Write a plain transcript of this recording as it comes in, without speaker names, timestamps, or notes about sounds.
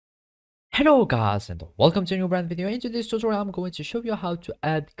Hello guys and welcome to a new brand video. In today's tutorial I'm going to show you how to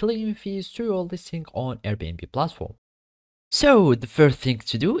add cleaning fees to your listing on Airbnb platform. So the first thing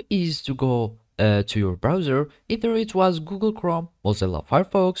to do is to go to your browser, either it was Google Chrome, Mozilla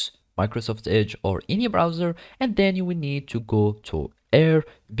Firefox, Microsoft Edge or any browser, and then you will need to go to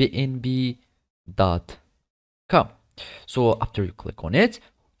airbnb.com. So after you click on it,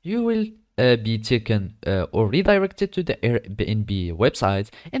 you will be taken or redirected to the Airbnb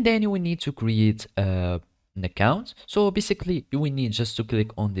website, and then you will need to create an account. So basically you will need just to click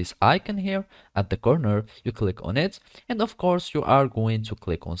on this icon here at the corner. You click on it, and of course you are going to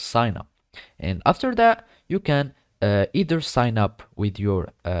click on sign up, and after that you can either sign up with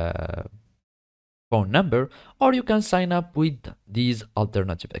your phone number, or you can sign up with these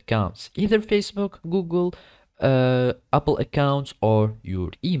alternative accounts, either Facebook, Google, Apple accounts, or your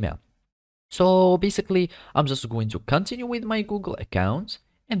email. So basically I'm just going to continue with my Google account,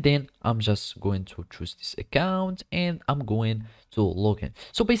 and then I'm just going to choose this account and I'm going to log in.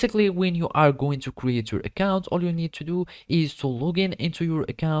 So basically when you are going to create your account, all you need to do is to log in into your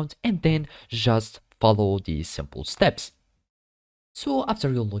account and then just follow these simple steps. So after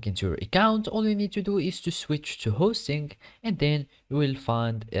you log into your account, all you need to do is to switch to hosting, and then you will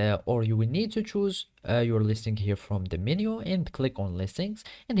find or you will need to choose your listing here from the menu and click on listings,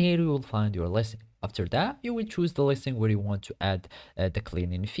 and here you will find your listing. After that you will choose the listing where you want to add the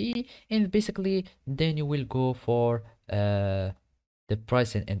cleaning fee, and basically then you will go for the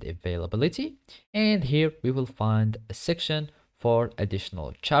pricing and availability, and here we will find a section for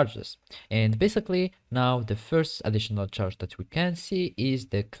additional charges. And basically now the first additional charge that we can see is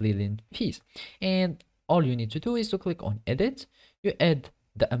the cleaning fees, and all you need to do is to click on edit. You add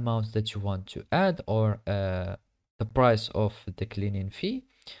the amount that you want to add, or the price of the cleaning fee,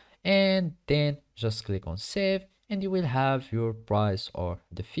 and then just click on save, and you will have your price or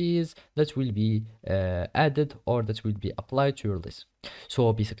the fees that will be added or that will be applied to your list.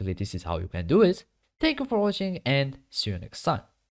 So basically this is how you can do it. Thank you for watching and see you next time.